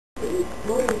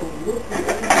Hello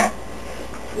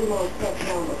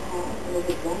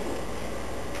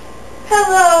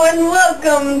and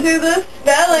welcome to the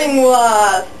Spelling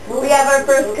Wasp. We have our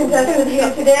first contestant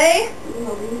here today.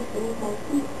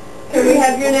 Can we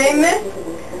have your name, miss?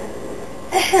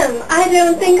 I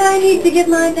don't think I need to give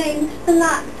my name to the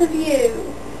likes of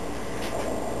you.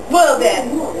 Well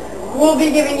then, we'll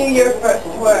be giving you your first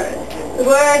word. The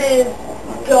word is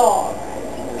dog.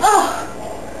 Oh,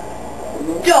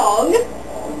 Dog?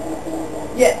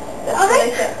 Yes, that's what I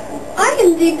said. I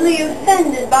am deeply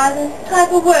offended by this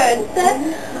type of word, sir.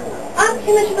 I'm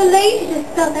too much of a lady to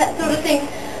spell that sort of thing.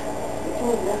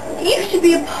 You should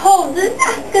be appalled to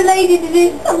ask a lady to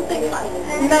do something like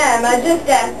that. Ma'am, I just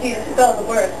asked you to spell the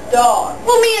word dog.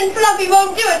 Well, me and Fluffy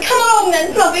won't do it. Come along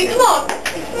then, Fluffy, come on.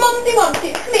 Mumsy wants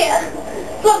you. Come here.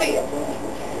 Fluffy.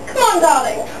 Come on,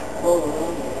 darling.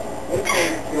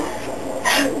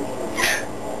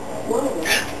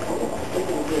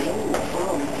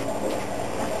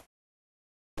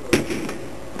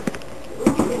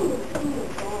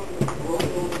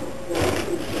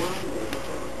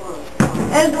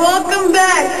 And welcome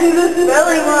back to the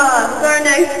Spelling Wasp. Our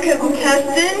next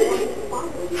contestant.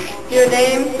 Your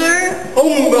name, sir?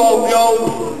 Home dog, yo.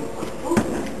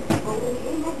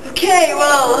 Okay,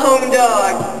 well, home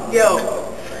dog, yo.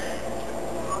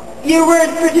 Your word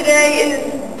for today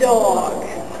is dog.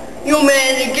 Yo,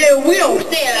 man, we don't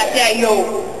say it like that, yo.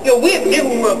 Yo, we have a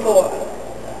different word for it.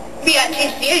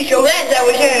 B-I-T-C-H, yo, that's how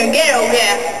we're saying in the ghetto,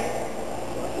 yeah.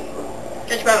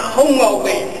 That's about my home dog,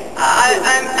 man.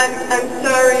 I'm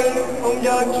sorry, home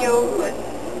dog, yo, but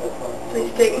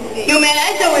please take a seat. Yo, man,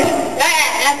 that's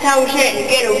how we say it in the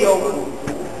ghetto, yo.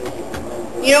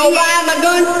 You know, if I have my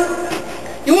gun,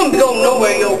 you won't be going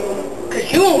nowhere, yo.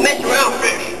 Cause you won't mess around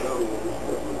first.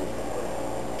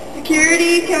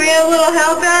 Security, can we have a little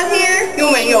help out here?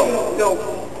 Yo, man, yo.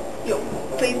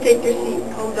 Please take your seat,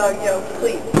 home dog, yo,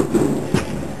 please.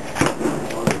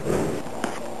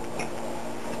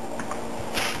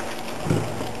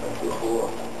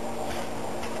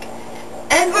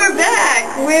 And we're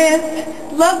back with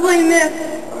lovely Miss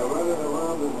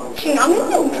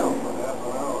Chingamucho.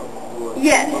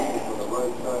 Yes.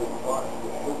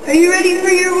 Are you ready for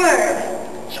your word?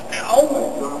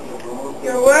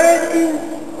 Your word is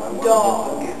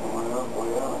dog.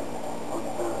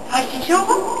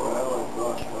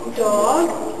 Dog?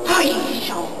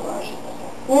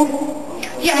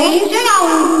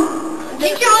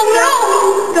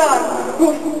 Dog.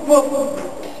 Woof, woof.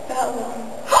 Spell.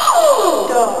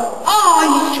 Dog.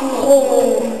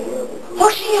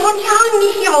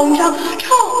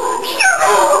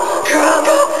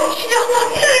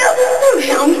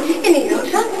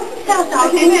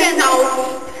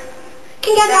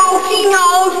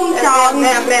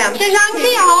 Ma'am.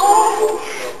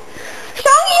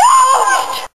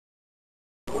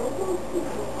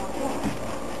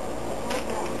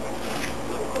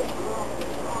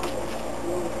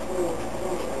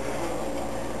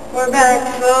 We're back,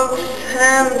 folks,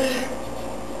 and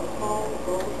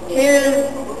here's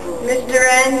Mr.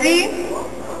 Andy.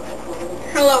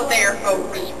 Hello there,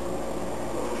 folks.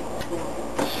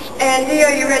 Andy,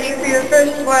 are you ready for your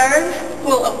first word?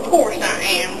 Well, of course I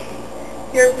am.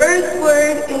 Your first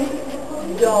word is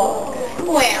dog.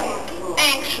 Well,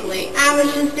 actually, I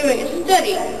was just doing a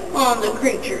study on the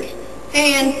creatures,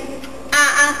 and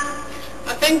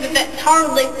I think that that's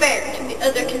hardly fair to the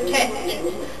other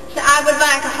contestants, so I would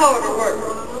like a harder word.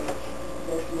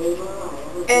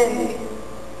 Andy,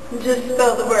 just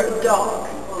spell the word dog.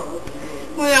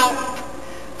 Well,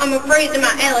 I'm afraid that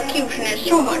my elocution is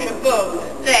so much above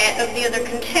that of the other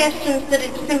contestants that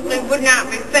it simply would not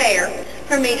be fair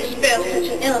for me to spell such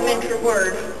an elementary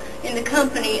word in the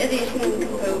company of these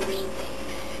nincompoops.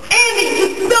 Andy,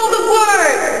 just spell the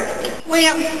word!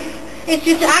 Well, it's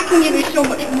just I can give you so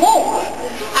much more.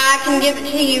 I can give it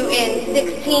to you in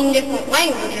 16 different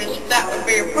languages, if that would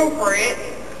be appropriate.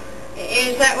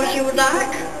 Is that what you would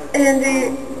like?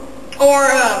 Andy. Or,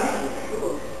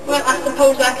 well, I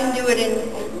suppose I can do it in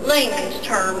layman's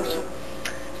terms.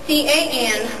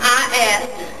 CANISDOMESTICUS.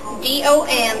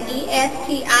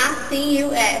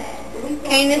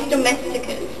 Canis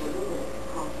domesticus.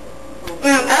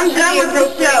 I'm done with the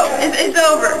show. It's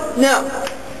over. No.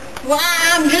 Well,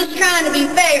 I'm just trying to be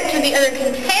fair to the other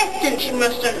contestants, you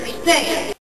must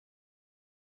understand.